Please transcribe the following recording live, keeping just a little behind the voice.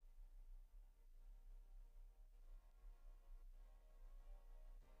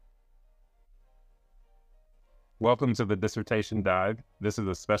Welcome to the Dissertation Dive. This is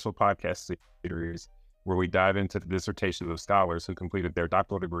a special podcast series where we dive into the dissertations of scholars who completed their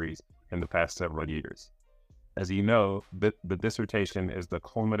doctoral degrees in the past several years. As you know, the dissertation is the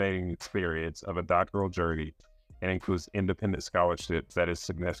culminating experience of a doctoral journey and includes independent scholarship that is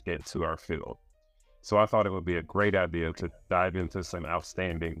significant to our field. So I thought it would be a great idea to dive into some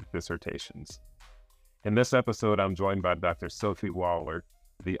outstanding dissertations. In this episode, I'm joined by Dr. Sophie Waller,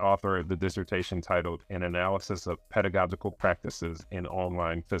 the author of the dissertation titled An Analysis of Pedagogical Practices in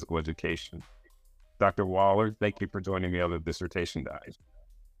Online Physical Education. Dr. Waller, thank you for joining me on the Dissertation Dive.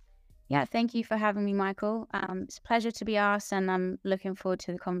 Yeah, thank you for having me, Michael. It's a pleasure to be asked, and I'm looking forward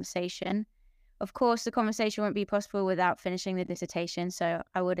to the conversation. Of course, the conversation won't be possible without finishing the dissertation, so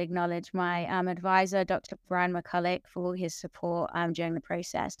I would acknowledge my advisor, Dr. Brian McCulloch, for all his support during the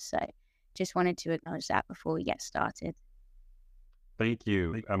process. So just wanted to acknowledge that before we get started. Thank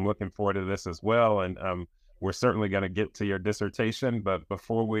you. I'm looking forward to this as well, and we're certainly going to get to your dissertation, but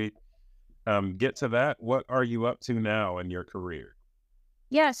before we get to that, what are you up to now in your career?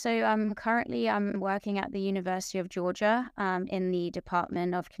 Yeah, so currently I'm working at the University of Georgia in the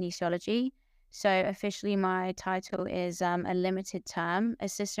Department of Kinesiology. So officially my title is a limited term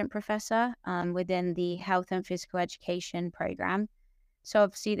assistant professor within the Health and Physical Education program. So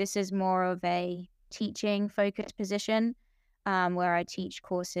obviously this is more of a teaching focused position where I teach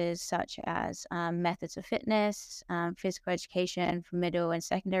courses such as methods of fitness, physical education for middle and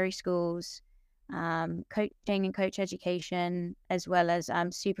secondary schools, coaching and coach education, as well as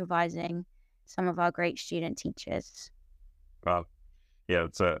supervising some of our great student teachers. Yeah,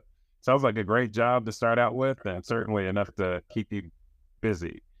 sounds like a great job to start out with, and certainly enough to keep you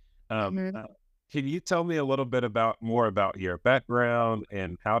busy. Can you tell me a little bit more about your background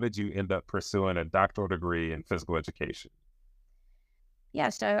and how did you end up pursuing a doctoral degree in physical education? Yeah,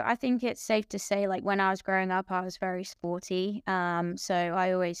 so I think it's safe to say, like when I was growing up, I was very sporty. So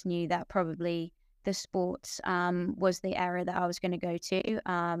I always knew that probably the sports was the area that I was going to go to.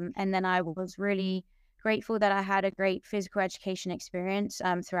 And then I was really grateful that I had a great physical education experience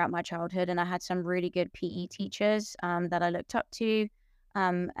throughout my childhood. And I had some really good PE teachers that I looked up to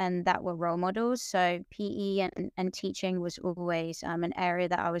and that were role models. So PE and teaching was always an area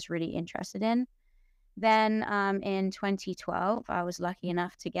that I was really interested in. Then in 2012, I was lucky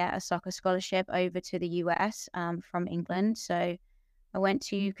enough to get a soccer scholarship over to the US from England. So I went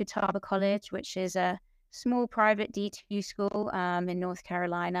to Catawba College, which is a small private D2 school in North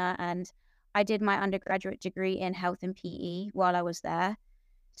Carolina. And I did my undergraduate degree in health and PE while I was there.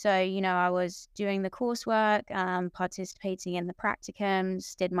 So, I was doing the coursework, participating in the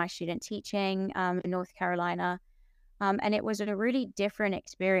practicums, did my student teaching in North Carolina. And it was a really different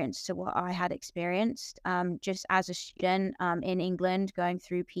experience to what I had experienced just as a student in England going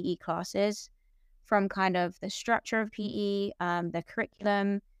through PE classes, from kind of the structure of PE, the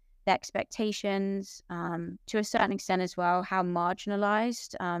curriculum, the expectations, to a certain extent as well, how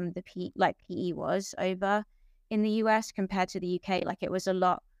marginalized PE was over in the US compared to the UK. Like it was a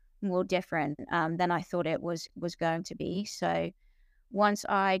lot more different than I thought it was going to be. So once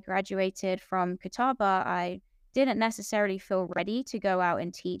I graduated from Catawba, I didn't necessarily feel ready to go out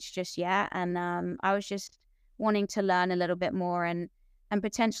and teach just yet. And I was just wanting to learn a little bit more and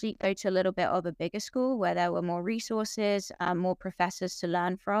potentially go to a little bit of a bigger school where there were more resources, more professors to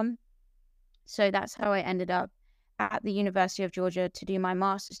learn from. So that's how I ended up at the University of Georgia to do my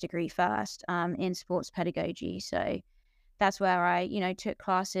master's degree first in sports pedagogy. So that's where I, took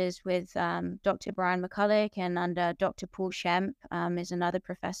classes with Dr. Brian McCulloch and under Dr. Paul Shemp is another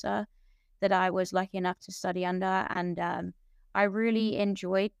professor that I was lucky enough to study under. And I really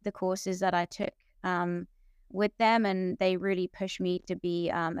enjoyed the courses that I took with them. And they really pushed me to be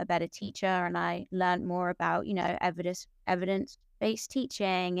a better teacher. And I learned more about, evidence-based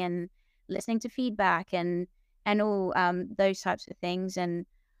teaching and listening to feedback and all those types of things. And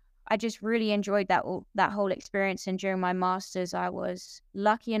I just really enjoyed that whole experience. And during my master's, I was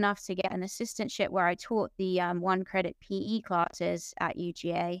lucky enough to get an assistantship where I taught the 1-credit PE classes at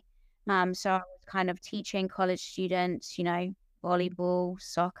UGA. So I was kind of teaching college students, volleyball,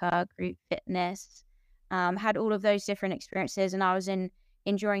 soccer, group fitness, had all of those different experiences. And I was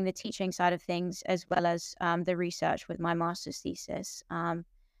enjoying the teaching side of things as well as the research with my master's thesis.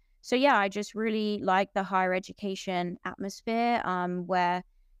 So yeah, I just really liked the higher education atmosphere where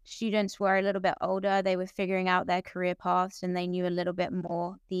students were a little bit older. They were figuring out their career paths and they knew a little bit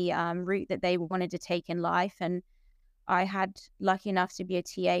more the route that they wanted to take in life. And I had lucky enough to be a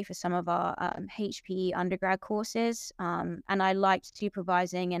TA for some of our HPE undergrad courses. And I liked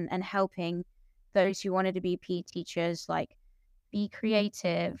supervising and helping those who wanted to be PE teachers, like be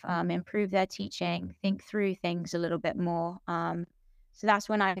creative, improve their teaching, think through things a little bit more. So that's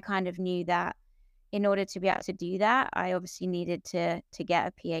when I kind of knew that in order to be able to do that, I obviously needed to get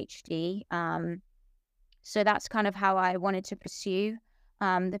a PhD. So that's kind of how I wanted to pursue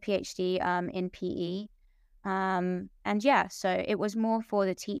the PhD in PE. And yeah, so it was more for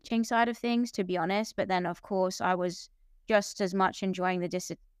the teaching side of things, to be honest. But then, of course, I was just as much enjoying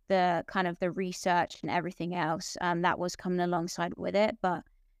the kind of the research and everything else that was coming alongside with it. But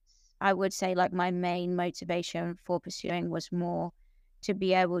I would say like my main motivation for pursuing was more to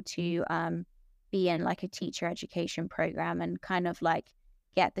be able to be in like a teacher education program and kind of like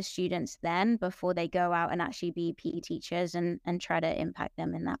get the students then before they go out and actually be PE teachers and try to impact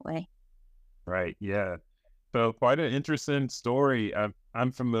them in that way. Right. Yeah. So quite an interesting story.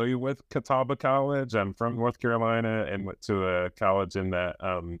 I'm familiar with Catawba College. I'm from North Carolina and went to a college in that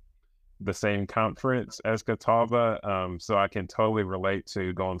the same conference as Catawba. So I can totally relate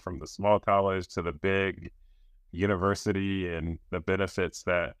to going from the small college to the big university and the benefits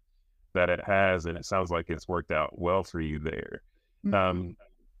that it has. And it sounds like it's worked out well for you there. Mhm.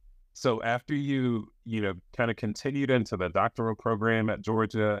 So after you kind of continued into the doctoral program at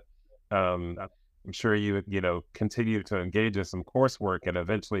Georgia, I'm sure you continued to engage in some coursework and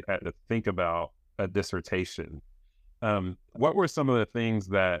eventually had to think about a dissertation. What were some of the things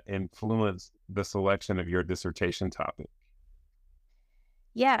that influenced the selection of your dissertation topic?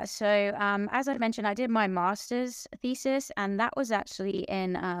 Yeah, so as I mentioned, I did my master's thesis, and that was actually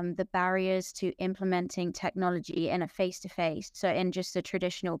in the barriers to implementing technology in a face-to-face, so in just the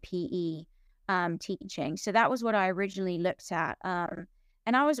traditional PE teaching. So that was what I originally looked at.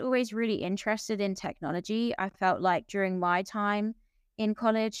 And I was always really interested in technology. I felt like during my time in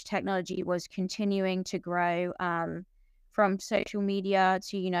college, technology was continuing to grow. From social media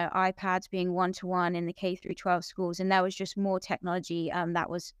to iPads being one-to-one in the K through 12 schools, and there was just more technology that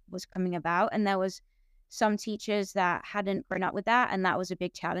was coming about, and there was some teachers that hadn't grown up with that, and that was a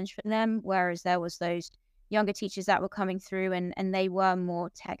big challenge for them, whereas there was those younger teachers that were coming through and they were more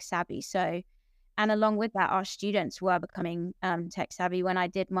tech savvy. So, and along with that, our students were becoming tech savvy. When I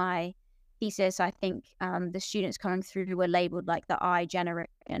did my thesis, I think the students coming through were labeled like the I generation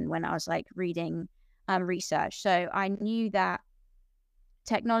when I was like reading research. So I knew that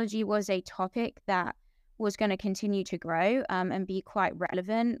technology was a topic that was going to continue to grow and be quite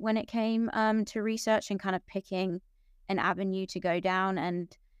relevant when it came to research and kind of picking an avenue to go down.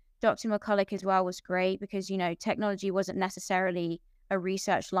 And Dr. McCulloch as well was great because, technology wasn't necessarily a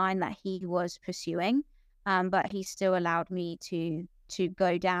research line that he was pursuing, but he still allowed me to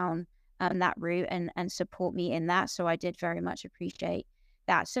go down that route and support me in that. So I did very much appreciate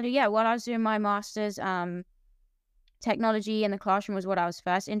that. So yeah, while I was doing my master's, technology in the classroom was what I was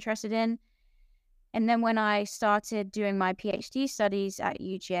first interested in. And then when I started doing my PhD studies at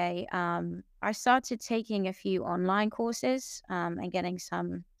UGA, I started taking a few online courses and getting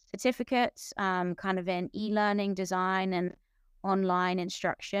some certificates, kind of in e-learning design and online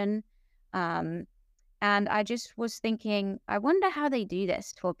instruction. Um, and I just was thinking, I wonder how they do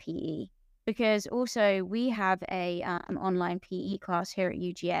this for PE. Because also we have a online PE class here at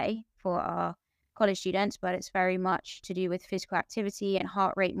UGA for our college students, but it's very much to do with physical activity and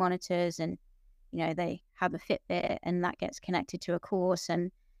heart rate monitors. And, they have a Fitbit and that gets connected to a course. And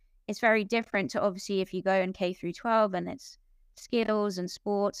it's very different to obviously if you go in K through 12 and it's skills and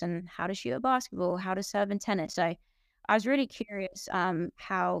sports and how to shoot a basketball, how to serve in tennis. So I was really curious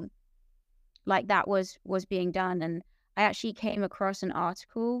how like that was being done. And I actually came across an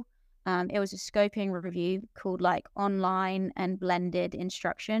article. It was a scoping review called like Online and Blended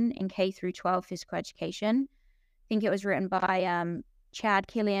Instruction in K through 12 Physical Education. I think it was written by Chad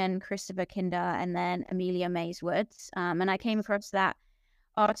Killian, Christopher Kinder, and then Amelia Mays Woods. And I came across that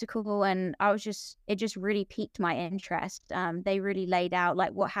article and it just really piqued my interest. They really laid out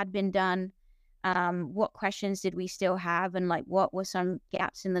like what had been done, what questions did we still have, and like what were some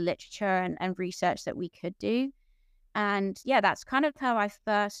gaps in the literature and research that we could do. And yeah, that's kind of how I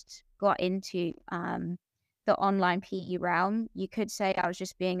first got into the online PE realm. You could say I was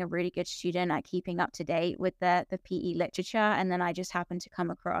just being a really good student at keeping up to date with the PE literature. And then I just happened to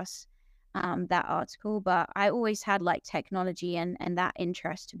come across that article. But I always had like technology and that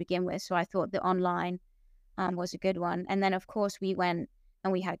interest to begin with. So I thought the online was a good one. And then, of course, we went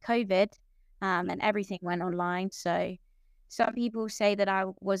and we had COVID and everything went online. So some people say that I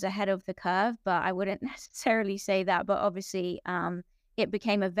was ahead of the curve, but I wouldn't necessarily say that. But obviously, it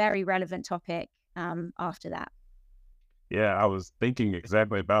became a very relevant topic after that. Yeah, I was thinking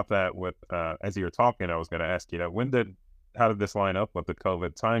exactly about that with as you were talking. I was going to ask how did this line up with the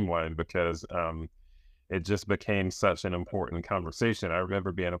COVID timeline? Because it just became such an important conversation. I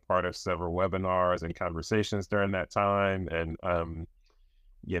remember being a part of several webinars and conversations during that time. And,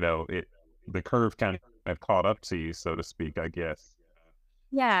 the curve kind of caught up to you, so to speak, I guess.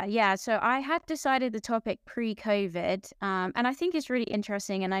 Yeah. So I had decided the topic pre-COVID, and I think it's really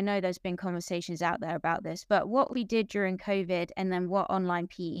interesting. And I know there's been conversations out there about this, but what we did during COVID and then what online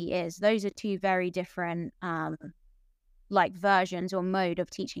PE is, those are two very different like versions or mode of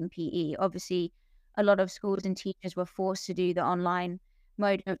teaching PE. Obviously, a lot of schools and teachers were forced to do the online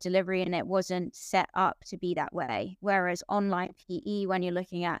mode of delivery, and it wasn't set up to be that way. Whereas online PE, when you're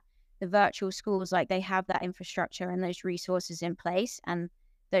looking at the virtual schools, like they have that infrastructure and those resources in place, and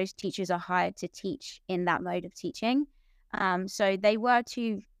those teachers are hired to teach in that mode of teaching. So they were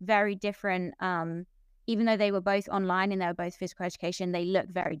two very different, even though they were both online and they were both physical education, they look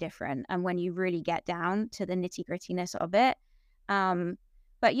very different. And when you really get down to the nitty grittiness of it.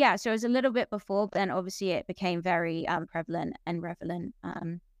 But yeah, so it was a little bit before, but then obviously it became very prevalent and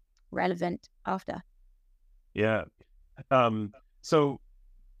relevant after. Yeah. So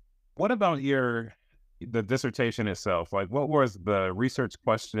what about the dissertation itself? Like, what was the research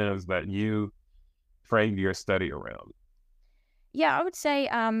questions that you framed your study around? Yeah, I would say,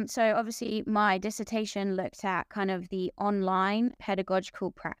 so obviously my dissertation looked at kind of the online pedagogical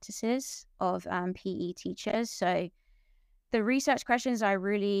practices of PE teachers. So the research questions I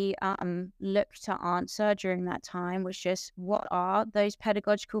really looked to answer during that time was just, what are those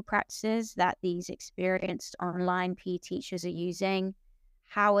pedagogical practices that these experienced online PE teachers are using?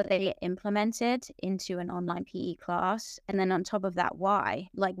 How are they implemented into an online PE class? And then on top of that, why?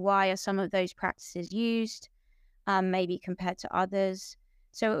 Like, why are some of those practices used? Maybe compared to others.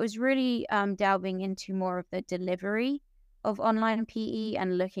 So it was really delving into more of the delivery of online PE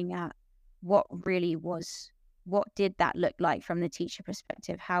and looking at what did that look like from the teacher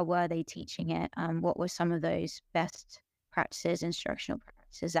perspective? How were they teaching it? What were some of those best practices, instructional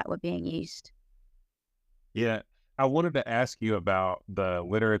practices that were being used? Yeah, I wanted to ask you about the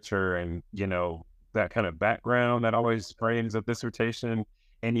literature and, that kind of background that always frames a dissertation.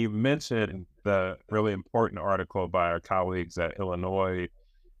 And you mentioned the really important article by our colleagues at Illinois.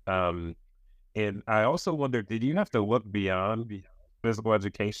 And I also wondered, did you have to look beyond the physical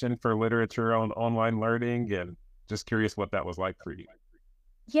education for literature on online learning? And just curious what that was like for you.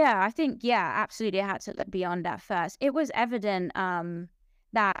 Yeah, I think, yeah, absolutely. I had to look beyond that first. It was evident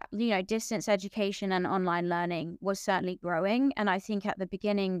that, distance education and online learning was certainly growing. And I think at the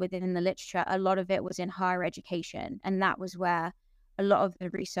beginning within the literature, a lot of it was in higher education. And that was where a lot of the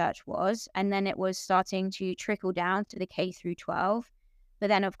research was. And then it was starting to trickle down to the K through 12. But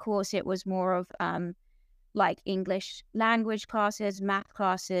then, of course, it was more of like English language classes, math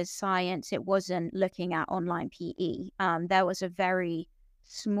classes, science. It wasn't looking at online PE. There was a very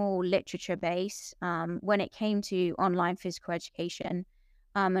small literature base when it came to online physical education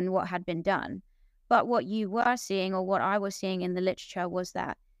and what had been done. But what you were seeing, or what I was seeing in the literature, was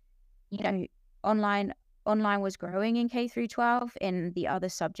that, online was growing in K through 12 in the other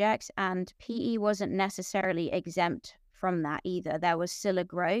subjects, and PE wasn't necessarily exempt from that either. There was still a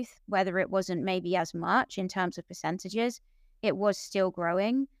growth, whether it wasn't maybe as much in terms of percentages, it was still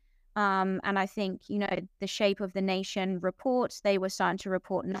growing. And I think, the Shape of the Nation reports, they were starting to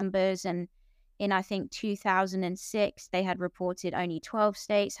report numbers. And in, I think, 2006, they had reported only 12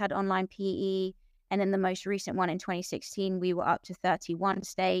 states had online PE. And in the most recent one in 2016, we were up to 31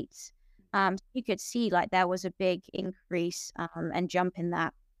 states. You could see like there was a big increase and jump in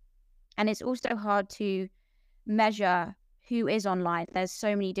that. And it's also hard to measure who is online. There's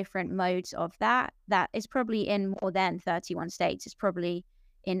so many different modes of that is probably in more than 31 states. It's probably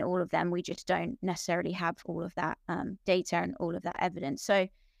in all of them. We just don't necessarily have all of that data and all of that evidence. So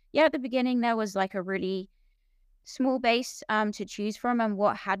yeah, at the beginning, there was like a really small base to choose from. And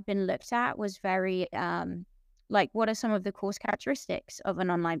what had been looked at was very like, what are some of the course characteristics of an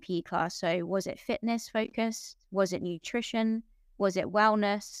online PE class? So was it fitness focused? Was it nutrition? Was it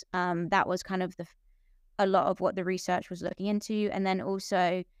wellness? That was kind of a lot of what the research was looking into. And then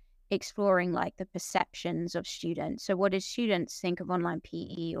also exploring like the perceptions of students. So what did students think of online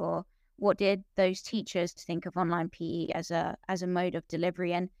PE, or what did those teachers think of online PE as a mode of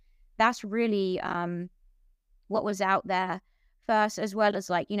delivery? And that's really what was out there first, as well as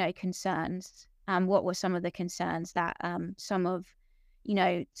like, concerns. What were some of the concerns that some of,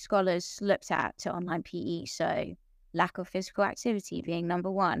 scholars looked at to online PE? So lack of physical activity being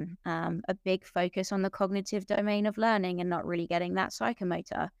number one, a big focus on the cognitive domain of learning and not really getting that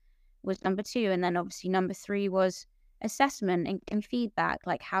psychomotor was number two. And then obviously number three was assessment and feedback.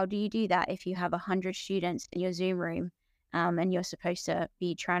 Like, how do you do that if you have 100 students in your Zoom room and you're supposed to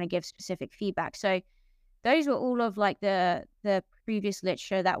be trying to give specific feedback? So those were all of like the previous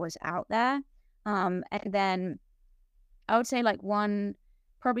literature that was out there. And then I would say like one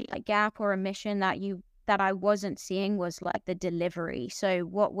probably like gap or omission that I wasn't seeing was like the delivery. So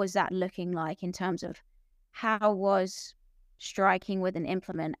what was that looking like in terms of how was striking with an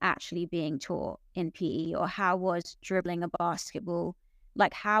implement actually being taught in PE, or how was dribbling a basketball?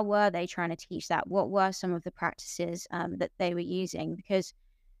 Like, how were they trying to teach that? What were some of the practices that they were using? Because,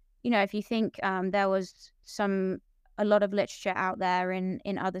 if you think there was a lot of literature out there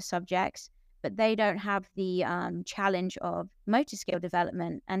in other subjects, but they don't have the challenge of motor skill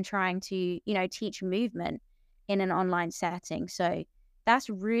development and trying to, teach movement in an online setting. So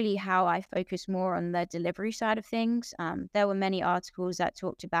that's really how I focus more on the delivery side of things. There were many articles that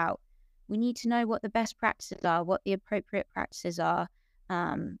talked about we need to know what the best practices are, what the appropriate practices are.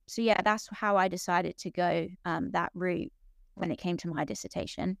 So yeah, that's how I decided to go that route when it came to my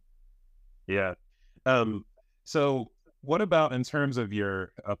dissertation. Yeah. So what about in terms of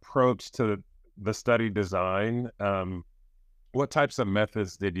your approach to the study design? What types of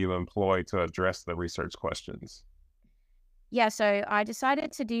methods did you employ to address the research questions? Yeah, so I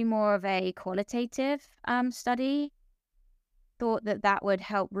decided to do more of a qualitative study. Thought that would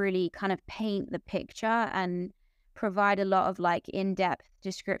help really kind of paint the picture and provide a lot of like in-depth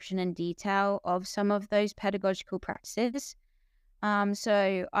description and detail of some of those pedagogical practices.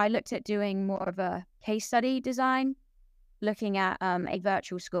 So I looked at doing more of a case study design, looking at a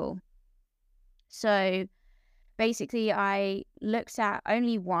virtual school. So basically, I looked at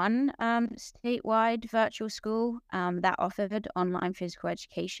only one statewide virtual school that offered online physical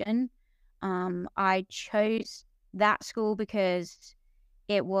education. I chose that school because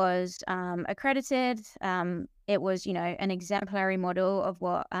it was accredited. It was, an exemplary model of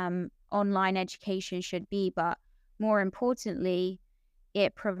what online education should be. But more importantly,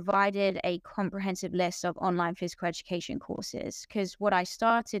 it provided a comprehensive list of online physical education courses. Because what I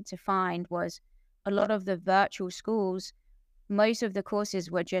started to find was a lot of the virtual schools, most of the courses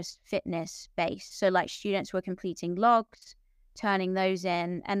were just fitness based. So like students were completing logs, turning those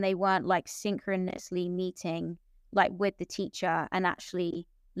in, and they weren't like synchronously meeting like with the teacher and actually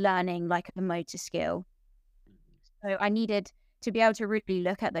learning like a motor skill. So I needed to be able to really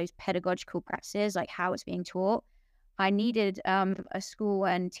look at those pedagogical practices, like how it's being taught. I needed a school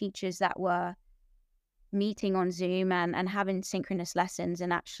and teachers that were meeting on Zoom and having synchronous lessons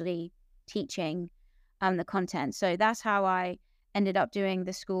and actually teaching the content. So that's how I ended up doing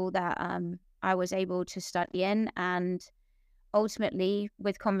the school that I was able to study in. And ultimately,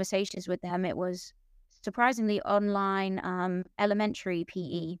 with conversations with them, it was surprisingly online elementary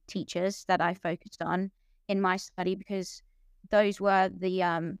PE teachers that I focused on in my study, because those were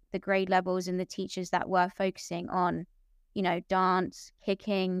the grade levels and the teachers that were focusing on, dance,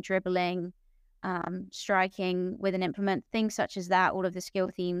 kicking, dribbling, striking with an implement, things such as that, all of the skill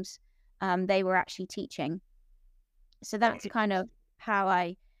themes they were actually teaching. So that's kind of how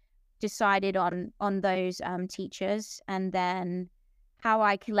I decided on those teachers, and then how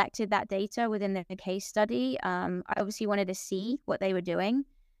I collected that data within the case study. I obviously wanted to see what they were doing.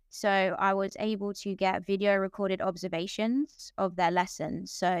 So I was able to get video recorded observations of their lessons.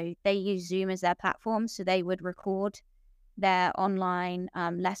 So they use Zoom as their platform. So they would record their online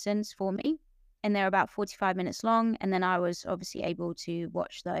lessons for me. And they're about 45 minutes long. And then I was obviously able to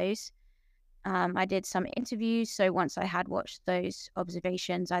watch those. I did some interviews. So once I had watched those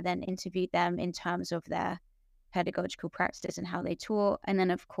observations, I then interviewed them in terms of their pedagogical practices and how they taught. And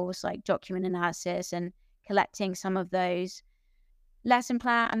then, of course, like document analysis and collecting some of those lesson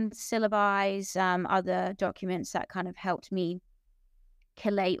plans, syllabi, other documents that kind of helped me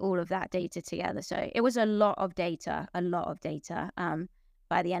collate all of that data together. So it was a lot of data.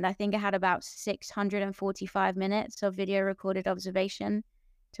 By the end, I think I had about 645 minutes of video recorded observation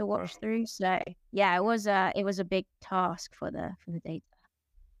to watch through. So yeah, it was a big task for the data.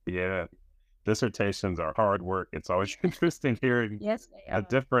 Yeah. Dissertations are hard work. It's always interesting hearing Yes, they are.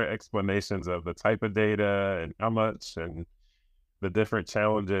 different explanations of the type of data and how much and the different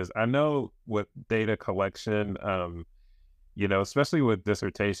challenges. I know with data collection, especially with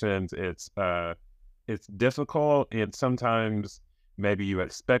dissertations, it's difficult, and sometimes maybe you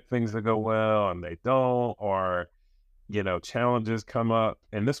expect things to go well and they don't, or challenges come up.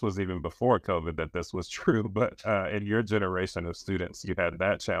 And this was even before COVID that this was true, but in your generation of students, you had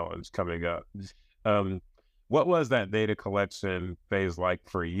that challenge coming up. What was that data collection phase like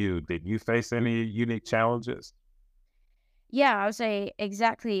for you? Did you face any unique challenges? Yeah, I would say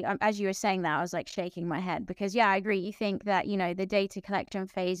exactly. As you were saying that, I was like shaking my head because, yeah, I agree. You think that, the data collection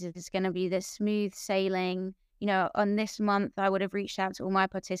phase is going to be this smooth sailing, on this month I would have reached out to all my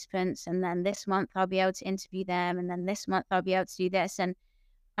participants, and then this month I'll be able to interview them, and then this month I'll be able to do this. And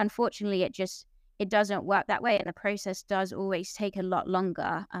unfortunately, it doesn't work that way, and the process does always take a lot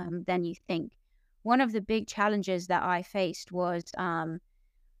longer than you think. One of the big challenges that I faced was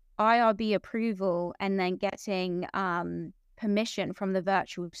IRB approval, and then getting permission from the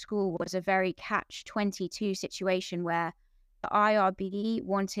virtual school was a very catch-22 situation where the IRB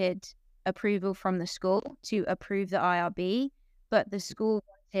wanted approval from the school to approve the IRB, but the school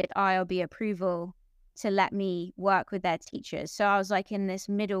wanted IRB approval to let me work with their teachers. So I was like in this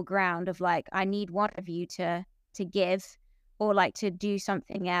middle ground of like, I need one of you to give, or like to do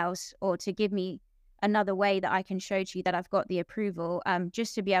something else, or to give me another way that I can show to you that I've got the approval,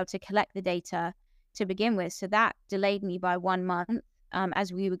 just to be able to collect the data to begin with. So that delayed me by 1 month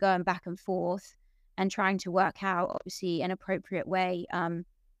as we were going back and forth and trying to work out, obviously, an appropriate way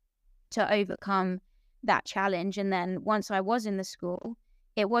to overcome that challenge. And then once I was in the school,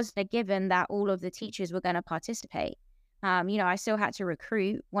 it wasn't a given that all of the teachers were going to participate. I still had to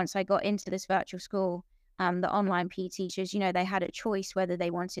recruit once I got into this virtual school. The online PE teachers, they had a choice whether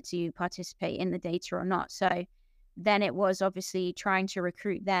they wanted to participate in the data or not. So then it was obviously trying to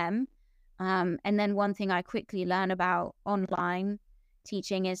recruit them. And then one thing I quickly learned about online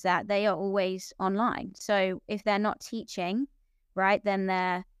teaching is that they are always online. So if they're not teaching, right, then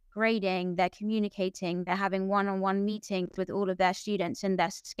they're grading, they're communicating, they're having one-on-one meetings with all of their students, and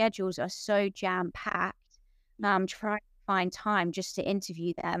their schedules are so jam-packed. Trying to find time just to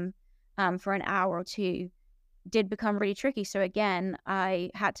interview them for an hour or two did become really tricky. So again, I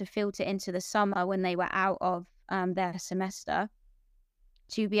had to filter into the summer when they were out of their semester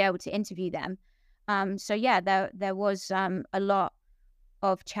to be able to interview them. So yeah, there was a lot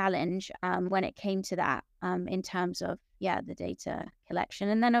of challenge when it came to that in terms of the data collection.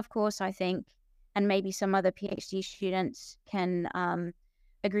 And then of course I think, and maybe some other PhD students can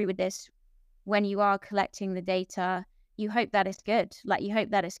agree with this, when you are collecting the data, you hope that it's good. Like you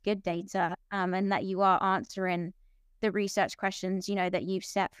hope that it's good data and that you are answering the research questions, that you've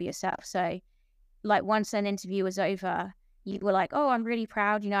set for yourself. So like once an interview was over, you were like, oh, I'm really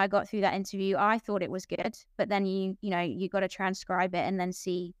proud. I got through that interview. I thought it was good. But then you got to transcribe it and then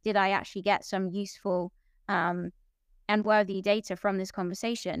see, did I actually get some useful and worthy data from this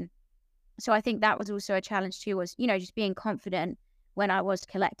conversation? So I think that was also a challenge too, was, just being confident when I was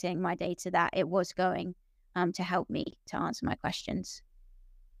collecting my data that it was going to help me to answer my questions.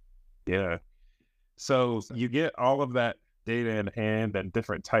 Yeah. So you get all of that data in hand and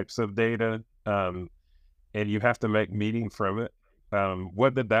different types of data, and you have to make meaning from it.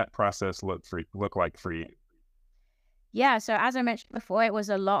 What did that process look like for you? Yeah, so as I mentioned before, it was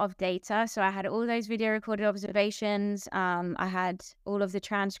a lot of data. So I had all those video recorded observations. I had all of the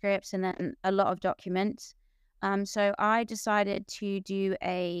transcripts and then a lot of documents. So I decided to do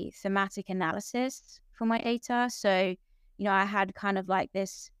a thematic analysis for my data. So, I had kind of like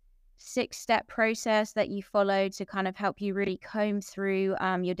this 6-step process that you follow to kind of help you really comb through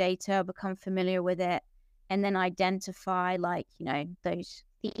your data, become familiar with it, and then identify those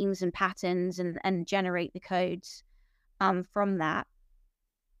themes and patterns and generate the codes from that.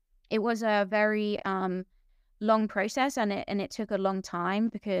 It was a very long process, and it took a long time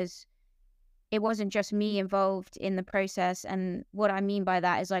because it wasn't just me involved in the process. And what I mean by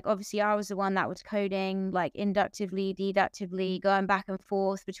that is obviously I was the one that was coding inductively, deductively, going back and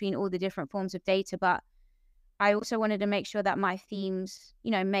forth between all the different forms of data. But I also wanted to make sure that my themes,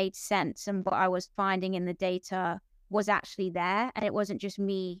 made sense, and what I was finding in the data was actually there. And it wasn't just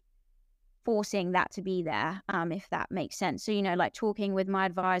me forcing that to be there, if that makes sense. So, talking with my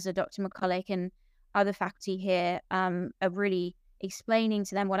advisor, Dr. McCulloch, and other faculty here, of really explaining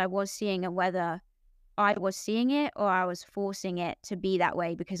to them what I was seeing and whether I was seeing it or I was forcing it to be that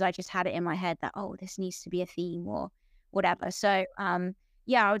way because I just had it in my head that, oh, this needs to be a theme or whatever. So, I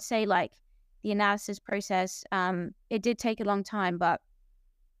would say the analysis process, it did take a long time, but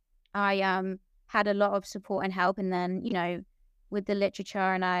I had a lot of support and help. And then, with the literature,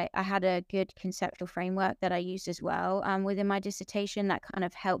 and I had a good conceptual framework that I used as well within my dissertation that kind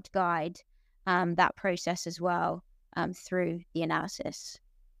of helped guide that process as well through the analysis.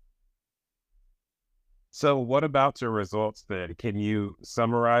 So what about your results then? Can you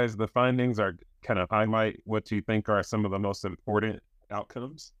summarize the findings or kind of highlight what you think are some of the most important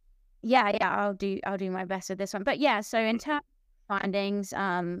outcomes? Yeah, I'll do my best with this one. But yeah, so in terms of findings,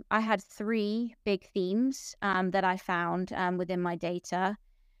 I had 3 big themes that I found within my data.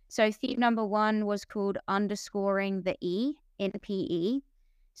 So theme number 1 was called underscoring the E in PE.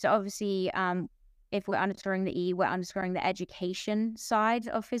 So obviously, if we're underscoring the E, we're underscoring the education side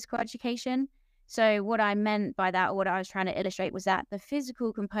of physical education. So what I meant by that, or what I was trying to illustrate, was that the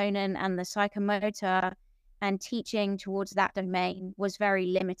physical component and the psychomotor and teaching towards that domain was very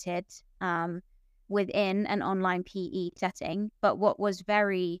limited within an online PE setting. But what was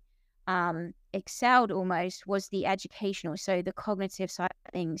very excelled almost was the educational, so the cognitive side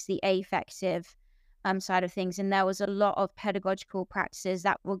of things, the affective side of things. And there was a lot of pedagogical practices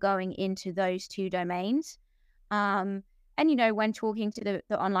that were going into those two domains. And, you know, when talking to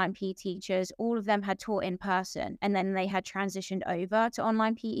the online PE teachers, all of them had taught in person and then they had transitioned over to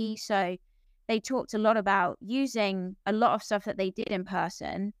online PE. So they talked a lot about using a lot of stuff that they did in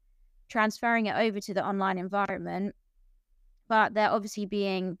person, transferring it over to the online environment. But there obviously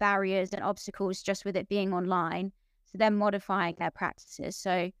being barriers and obstacles just with it being online. So they're modifying their practices.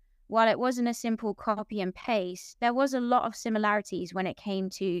 So while it wasn't a simple copy and paste, there was a lot of similarities when it came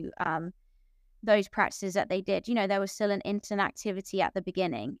to those practices that they did. You know, there was still an instant activity at the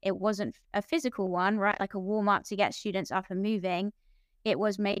beginning. It wasn't a physical one, right? Like a warm up to get students up and moving. It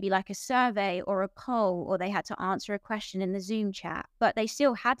was maybe like a survey or a poll, or they had to answer a question in the Zoom chat, but they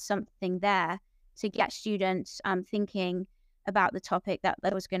still had something there to get students thinking about the topic that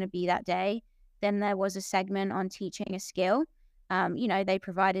there was going to be that day. Then there was a segment on teaching a skill. You know, they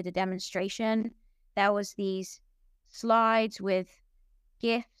provided a demonstration. There was these slides with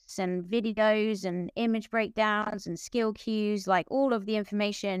GIFs and videos and image breakdowns and skill cues, like all of the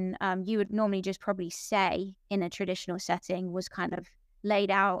information you would normally just probably say in a traditional setting was kind of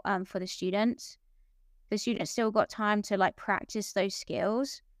laid out for the students. The students still got time to like practice those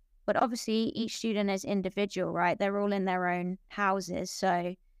skills, but obviously each student is individual, right? They're all in their own houses.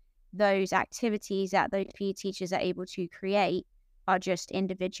 So those activities that those PE teachers are able to create are just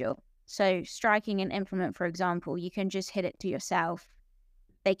individual. So striking an implement, for example, you can just hit it to yourself.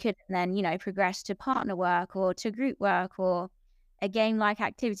 They could then, you know, progress to partner work or to group work or a game-like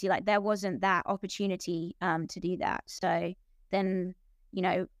activity. Like there wasn't that opportunity to do that. So then, you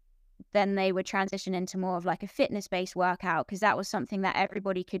know, then they would transition into more of like a fitness-based workout because that was something that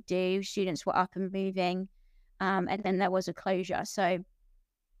everybody could do. Students were up and moving, and then there was a closure. So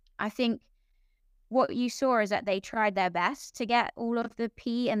I think what you saw is that they tried their best to get all of the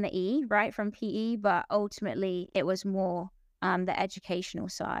P and the E, right, from PE, but ultimately it was more the educational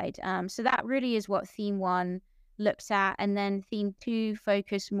side. So that really is what theme 1 looks at. And then theme 2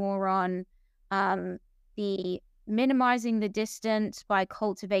 focused more on the minimizing the distance by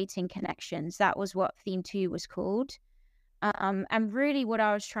cultivating connections. That was what theme 2 was called. And really what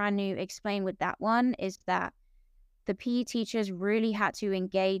I was trying to explain with that one is that the PE teachers really had to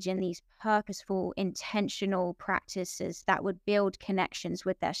engage in these purposeful, intentional practices that would build connections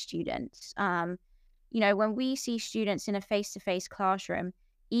with their students. You know, when we see students in a face-to-face classroom,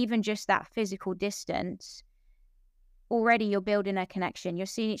 even just that physical distance, already you're building a connection. You're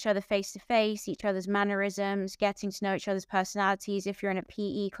seeing each other face-to-face, each other's mannerisms, getting to know each other's personalities. If you're in a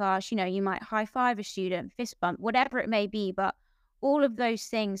PE class, you know, you might high-five a student, fist bump, whatever it may be. But all of those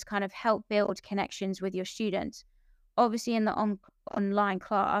things kind of help build connections with your students. Obviously, in the online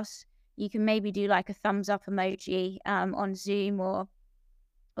class, you can maybe do like a thumbs up emoji on Zoom or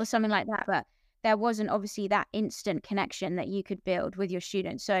something like that. But there wasn't obviously that instant connection that you could build with your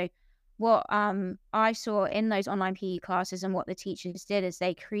students. So what I saw in those online PE classes and what the teachers did is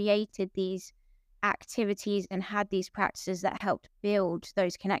they created these activities and had these practices that helped build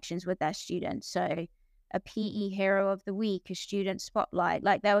those connections with their students. So a PE hero of the week, a student spotlight,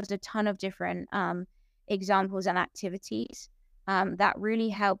 like there was a ton of different examples and activities that really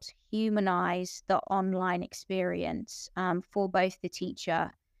helped humanize the online experience for both the teacher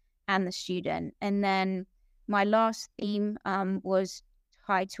and the student. And then my last theme was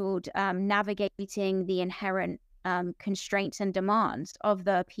titled Navigating the Inherent Constraints and Demands of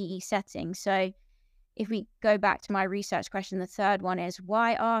the PE setting. So if we go back to my research question, the third one is,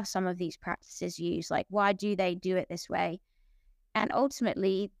 why are some of these practices used? Like, why do they do it this way? And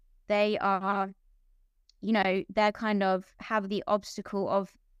ultimately, they are, you know, they kind of have the obstacle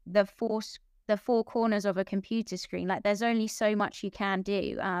of the four corners of a computer screen. Like there's only so much you can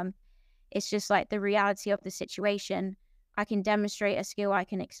do. It's just like the reality of the situation. I can demonstrate a skill, I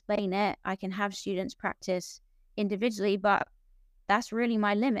can explain it, I can have students practice individually, but that's really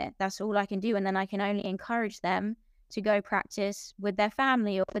my limit. That's all I can do. And then I can only encourage them to go practice with their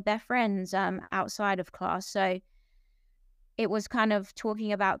family or with their friends outside of class. So it was kind of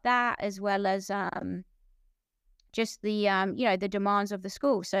talking about that as well as just the, you know, the demands of the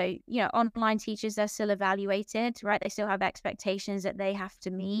school. So, you know, online teachers, they're still evaluated, right? They still have expectations that they have to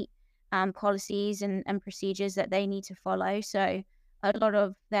meet, policies and procedures that they need to follow. So a lot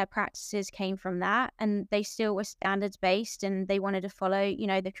of their practices came from that, and they still were standards based and they wanted to follow, you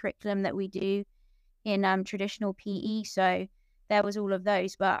know, the curriculum that we do in traditional PE. So there was all of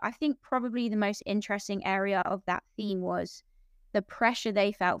those. But I think probably the most interesting area of that theme was the pressure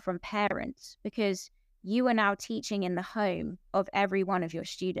they felt from parents, because you are now teaching in the home of every one of your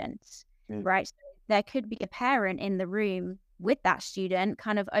students, Mm. right? So there could be a parent in the room with that student,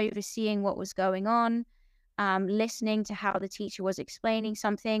 kind of overseeing what was going on, listening to how the teacher was explaining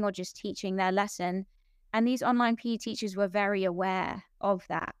something or just teaching their lesson. And these online PE teachers were very aware of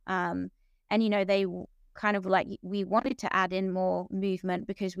that. And, kind of like, we wanted to add in more movement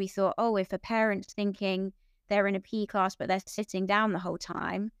because we thought, oh, if a parent's thinking they're in a PE class, but they're sitting down the whole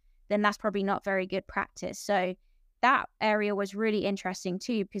time, then that's probably not very good practice. So that area was really interesting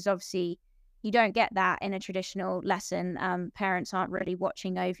too, because obviously you don't get that in a traditional lesson. Parents aren't really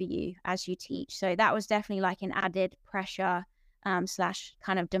watching over you as you teach. So that was definitely like an added pressure slash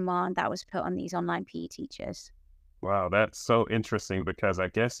kind of demand that was put on these online PE teachers. Wow, that's so interesting because I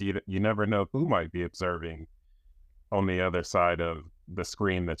guess you never know who might be observing on the other side of the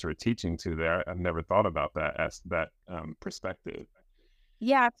screen that you're teaching to there. I've never thought about that as that perspective.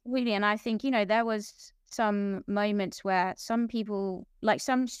 Yeah, absolutely. And I think, there was some moments where some people, like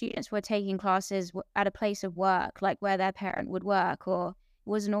some students were taking classes at a place of work, like where their parent would work or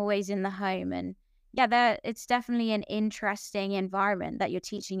wasn't always in the home. And yeah, it's definitely an interesting environment that you're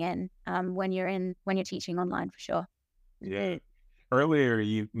teaching in when you're teaching online for sure. Yeah. Earlier,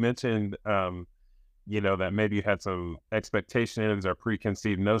 you mentioned, that maybe you had some expectations or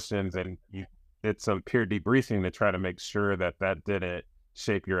preconceived notions, and you did some peer debriefing to try to make sure that that didn't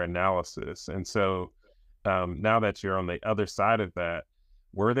shape your analysis. And so, now that you're on the other side of that,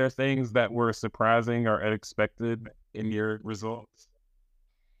 were there things that were surprising or unexpected in your results?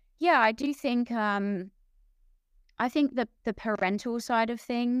 Yeah, I think the parental side of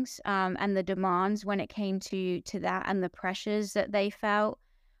things, and the demands when it came to that and the pressures that they felt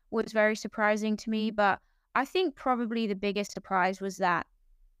was very surprising to me. But I think probably the biggest surprise was that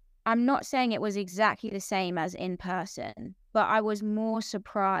I'm not saying it was exactly the same as in person, but I was more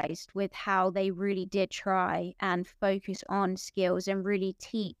surprised with how they really did try and focus on skills and really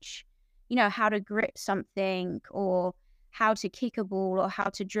teach, how to grip something or how to kick a ball or how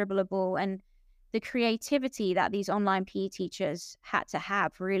to dribble a ball. And the creativity that these online PE teachers had to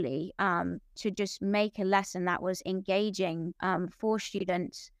have really, to just make a lesson that was engaging, for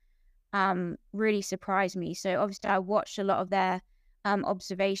students, really surprised me. So obviously I watched a lot of their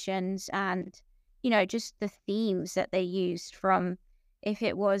observations and, just the themes that they used from, if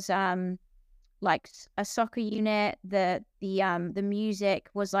it was like a soccer unit, the music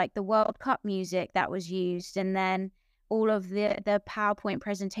was like the World Cup music that was used. And then all of the PowerPoint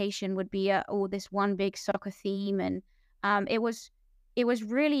presentation would be all this one big soccer theme. And it was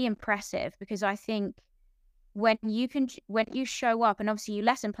really impressive because I think when you show up and obviously you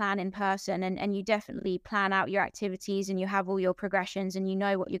lesson plan in person and you definitely plan out your activities and you have all your progressions and you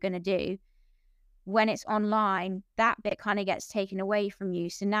know what you're going to do, when it's online, that bit kind of gets taken away from you.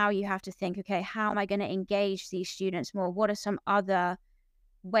 So now you have to think, okay, how am I going to engage these students more? What are some other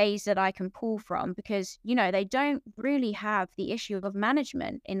ways that I can pull from? Because, they don't really have the issue of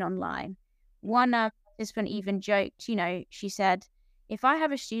management in online. One participant even joked, she said, if I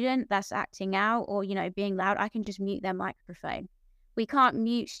have a student that's acting out or, being loud, I can just mute their microphone. We can't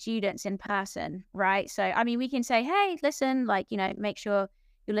mute students in person, right? So, I mean, we can say, hey, listen, like, make sure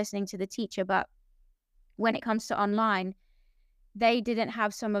you're listening to the teacher. But when it comes to online, they didn't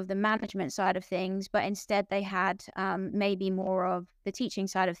have some of the management side of things, but instead they had maybe more of the teaching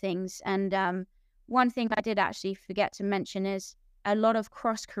side of things. And one thing I did actually forget to mention is a lot of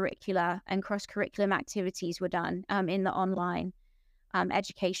cross-curricular and cross-curriculum activities were done in the online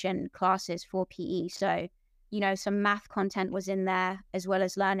education classes for PE. So, some math content was in there, as well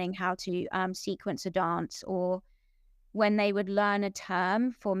as learning how to sequence a dance, or when they would learn a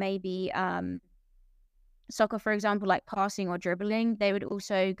term for maybe soccer, for example, like passing or dribbling, they would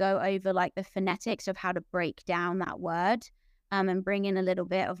also go over like the phonetics of how to break down that word, and bring in a little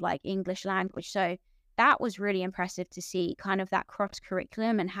bit of like English language. So that was really impressive to see kind of that cross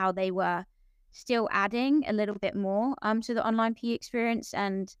curriculum and how they were still adding a little bit more to the online PE experience,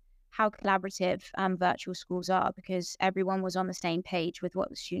 and how collaborative virtual schools are, because everyone was on the same page with what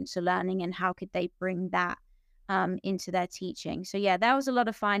the students are learning and how could they bring that into their teaching. So yeah, there was a lot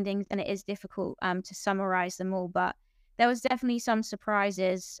of findings, and it is difficult to summarize them all, but there was definitely some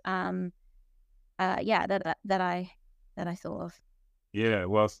surprises. Yeah, that I thought of. Yeah,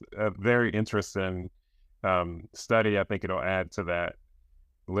 well, it's a very interesting study. I think it'll add to that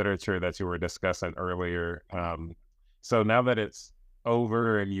literature that you were discussing earlier. So now that it's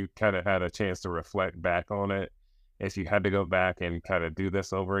over and you kind of had a chance to reflect back on it, if you had to go back and kind of do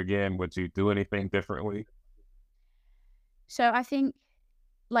this over again, would you do anything differently? So I think,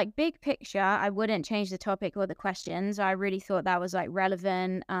 like, big picture, I wouldn't change the topic or the questions. I really thought that was like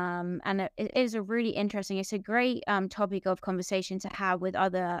relevant. And it is a really interesting, it's a great topic of conversation to have with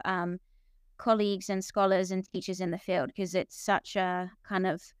other colleagues and scholars and teachers in the field, because it's such a kind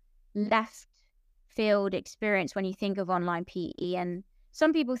of left field experience when you think of online PE. And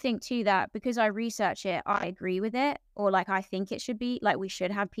some people think too that because I research it, I agree with it, or like I think it should be like we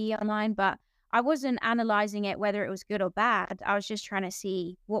should have PE online, but I wasn't analyzing it whether it was good or bad. I was just trying to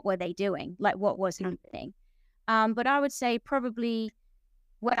see what were they doing, like what was happening. But I would say probably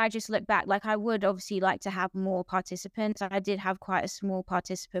when I just look back, like I would obviously like to have more participants. I did have quite a small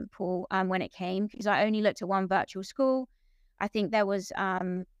participant pool when it came, because I only looked at one virtual school. I think there was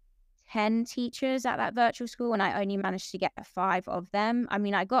 10 teachers at that virtual school, and I only managed to get 5 of them. I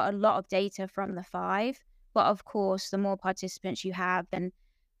mean, I got a lot of data from the 5, but of course, the more participants you have, then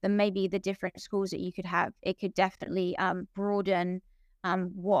maybe the different schools that you could have, it could definitely broaden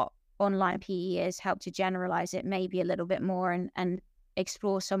what online PE is, help to generalize it maybe a little bit more, and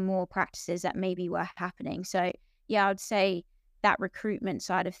explore some more practices that maybe were happening. So yeah, I would say that recruitment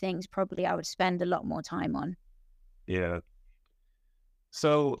side of things, probably I would spend a lot more time on. Yeah.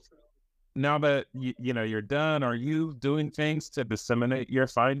 So now that you're done, are you doing things to disseminate your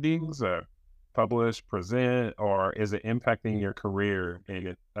findings, publish, present, or is it impacting your career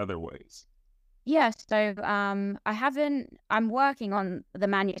in other ways? Yeah, so I'm working on the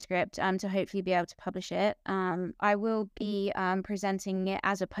manuscript to hopefully be able to publish it. I will be presenting it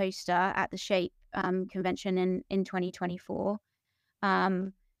as a poster at the Shape convention in 2024.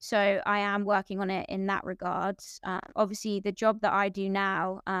 So I am working on it in that regards. Obviously, the job that I do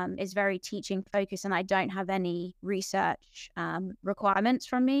now is very teaching focused, and I don't have any research requirements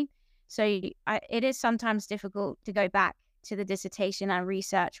from me. So it is sometimes difficult to go back to the dissertation and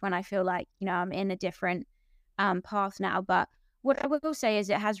research when I feel like, I'm in a different path now. But what I will say is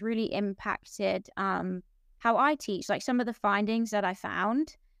it has really impacted how I teach, like some of the findings that I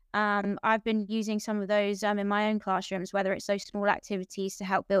found. I've been using some of those in my own classrooms, whether it's those small activities to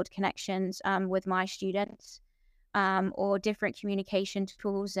help build connections with my students, or different communication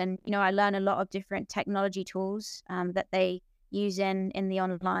tools. And, I learn a lot of different technology tools that they use in the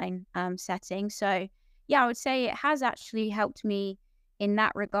online setting. So yeah, I would say it has actually helped me in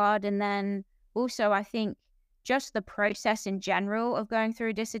that regard. And then also, I think just the process in general of going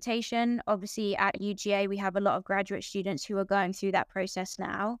through a dissertation. Obviously, at UGA, we have a lot of graduate students who are going through that process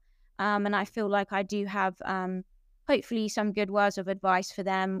now. And I feel like I do have hopefully some good words of advice for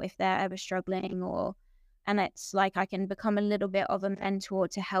them if they're ever struggling, and it's like I can become a little bit of a mentor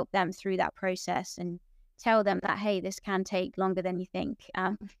to help them through that process and tell them that, hey, this can take longer than you think.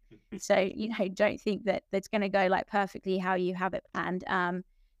 So, don't think that that's going to go like perfectly how you have it planned.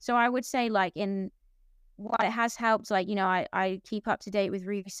 So I would say like in what it has helped, like, I keep up to date with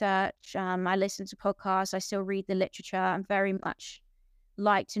research. I listen to podcasts. I still read the literature. I'm very much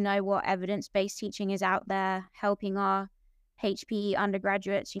like to know what evidence-based teaching is out there, helping our HPE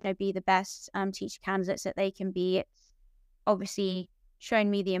undergraduates, be the best teacher candidates that they can be. It's obviously shown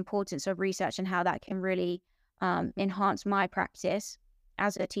me the importance of research and how that can really enhance my practice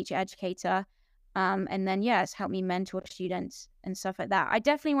as a teacher educator. And then, it's helped me mentor students and stuff like that. I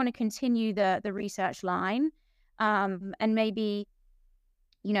definitely want to continue the research line. And maybe,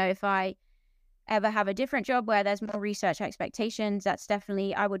 if I ever have a different job where there's more research expectations, that's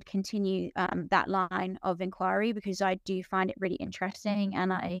definitely, I would continue that line of inquiry, because I do find it really interesting.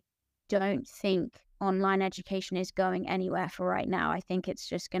 And I don't think online education is going anywhere for right now. I think it's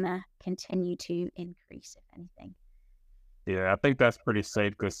just going to continue to increase, if anything. Yeah, I think that's pretty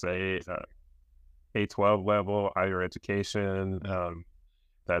safe to say. K-12 level, higher education,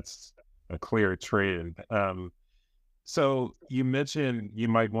 that's a clear trend. So you mentioned you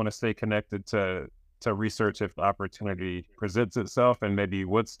might want to stay connected to research if the opportunity presents itself, and maybe you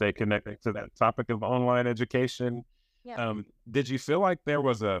would stay connected to that topic of online education. Yeah. Did you feel like there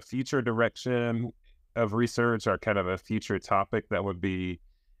was a future direction of research or kind of a future topic that would be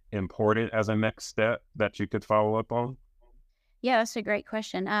important as a next step that you could follow up on? Yeah, that's a great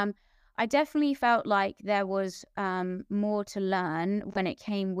question. I definitely felt like there was more to learn when it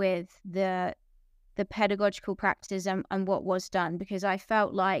came with the pedagogical practice and what was done, because I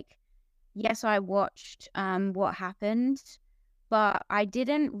felt like, yes, I watched what happened, but I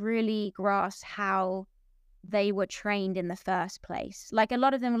didn't really grasp how they were trained in the first place. Like a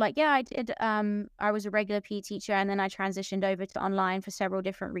lot of them were like, yeah, I did. I was a regular PE teacher, and then I transitioned over to online for several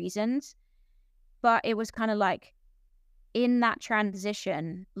different reasons. But it was kind of like, in that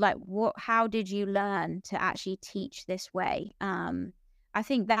transition, like how did you learn to actually teach this way? I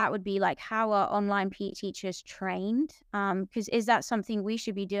think that would be like, how are online PE teachers trained? Because is that something we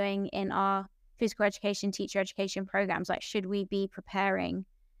should be doing in our physical education, teacher education programs? Like, should we be preparing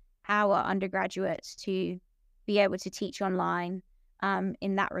our undergraduates to be able to teach online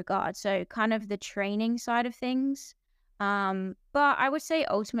in that regard? So kind of the training side of things. But I would say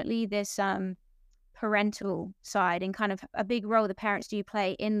ultimately this parental side and kind of a big role the parents do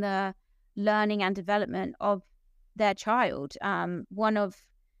play in the learning and development of their child. One of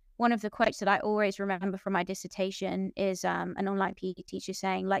the quotes that I always remember from my dissertation is an online PE teacher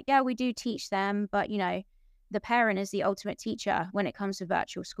saying, like, yeah, we do teach them, but the parent is the ultimate teacher when it comes to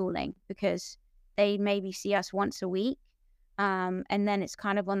virtual schooling, because they maybe see us once a week. And then it's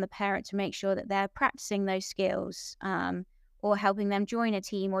kind of on the parent to make sure that they're practicing those skills, or helping them join a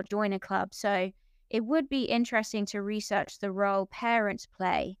team or join a club. So it would be interesting to research the role parents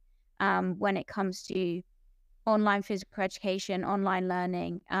play when it comes to online physical education, online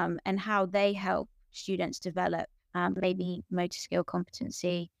learning, and how they help students develop maybe motor skill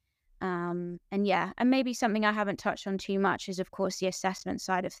competency. And maybe something I haven't touched on too much is, of course, the assessment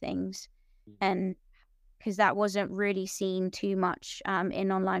side of things. And because that wasn't really seen too much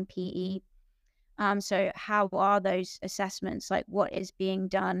in online PE. So how are those assessments? Like, what is being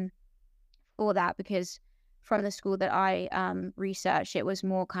done for that? Because from the school that I researched, it was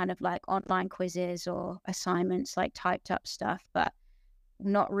more kind of like online quizzes or assignments, like typed up stuff, but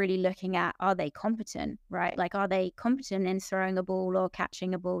not really looking at, are they competent, right? Like, are they competent in throwing a ball or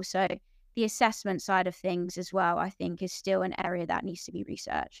catching a ball? So the assessment side of things as well, I think, is still an area that needs to be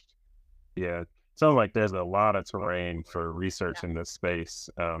researched. Yeah. Sounds like there's a lot of terrain for research in this space,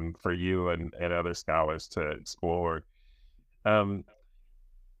 for you and other scholars to explore. Um,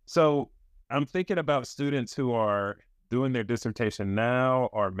 so I'm thinking about students who are doing their dissertation now,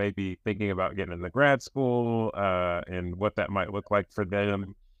 or maybe thinking about getting into grad school, and what that might look like for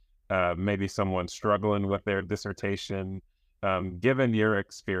them. Maybe someone struggling with their dissertation. Given your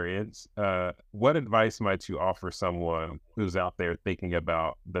experience, what advice might you offer someone who's out there thinking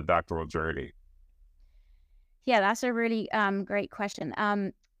about the doctoral journey? Yeah, that's a really great question.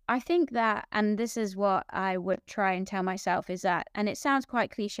 I think that, and this is what I would try and tell myself, is that, and it sounds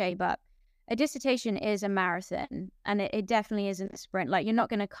quite cliche, but a dissertation is a marathon, and it definitely isn't a sprint. Like, you're not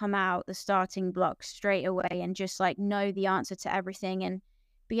going to come out the starting block straight away and just like know the answer to everything and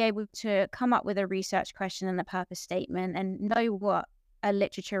be able to come up with a research question and a purpose statement and know what a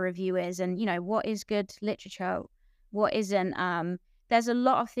literature review is, and what is good literature, what isn't. There's a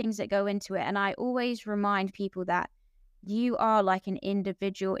lot of things that go into it, and I always remind people that you are like an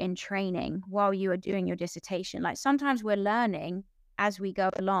individual in training while you are doing your dissertation. Like, sometimes we're learning as we go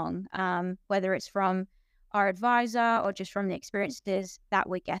along, whether it's from our advisor or just from the experiences that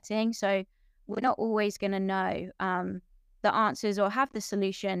we're getting. So we're not always going to know the answers or have the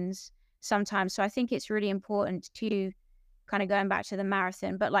solutions sometimes. So I think it's really important to kind of, going back to the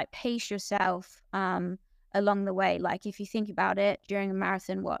marathon, but like, pace yourself along the way. Like, if you think about it, during a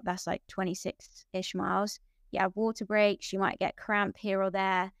marathon, that's like 26-ish miles. You have water breaks, you might get cramp here or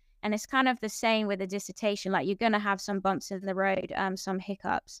there. And it's kind of the same with a dissertation. Like, you're going to have some bumps in the road, some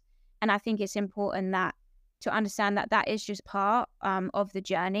hiccups. And I think it's important that to understand that that is just part of the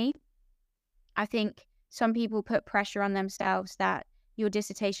journey. I think some people put pressure on themselves that your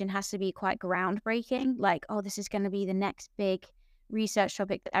dissertation has to be quite groundbreaking. Like, oh, this is going to be the next big research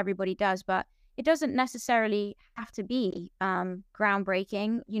topic that everybody does. But it doesn't necessarily have to be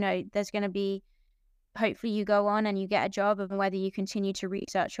groundbreaking. There's going to be, hopefully you go on and you get a job, and whether you continue to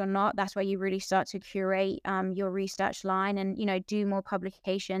research or not, that's where you really start to curate your research line and, do more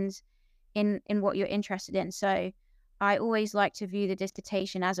publications in what you're interested in. So I always like to view the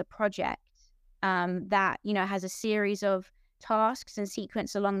dissertation as a project that, has a series of tasks and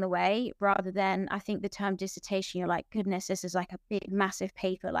sequence along the way, rather than, I think the term dissertation, you're like, goodness, this is like a big, massive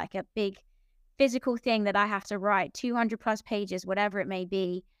paper, like a big physical thing that I have to write 200 plus pages, whatever it may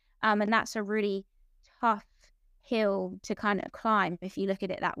be. And that's a really tough hill to kind of climb if you look at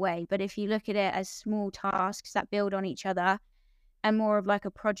it that way. But if you look at it as small tasks that build on each other and more of like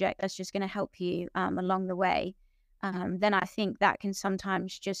a project that's just going to help you along the way, then I think that can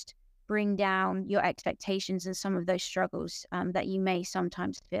sometimes just bring down your expectations and some of those struggles that you may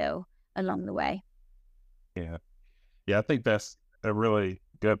sometimes feel along the way. Yeah. Yeah, I think that's a really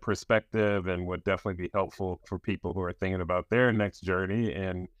good perspective and would definitely be helpful for people who are thinking about their next journey.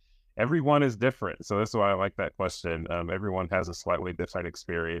 And everyone is different. So that's why I like that question. Everyone has a slightly different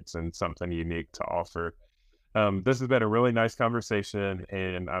experience and something unique to offer. This has been a really nice conversation,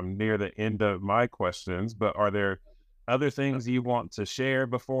 and I'm near the end of my questions, but are there Other things you want to share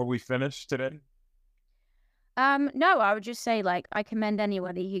before we finish today? No, I would just say like I commend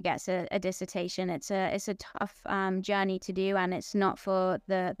anybody who gets a dissertation. It's a tough journey to do, and it's not for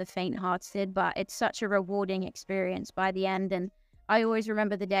the faint-hearted, but it's such a rewarding experience by the end. And I always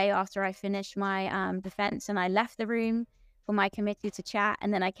remember the day after I finished my defense and I left the room for my committee to chat,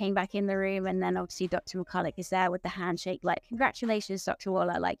 and then I came back in the room, and then obviously Dr. McCulloch is there with the handshake, like, congratulations, Dr.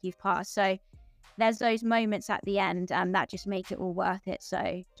 Waller, like you've passed. So there's those moments at the end that just make it all worth it.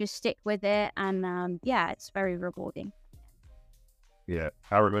 So just stick with it. And yeah, it's very rewarding. Yeah,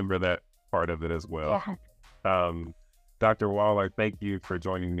 I remember that part of it as well. Yeah. Dr. Waller, thank you for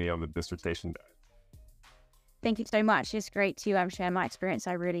joining me on the dissertation dive. Thank you so much. It's great to share my experience.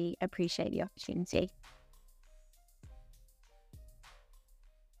 I really appreciate the opportunity.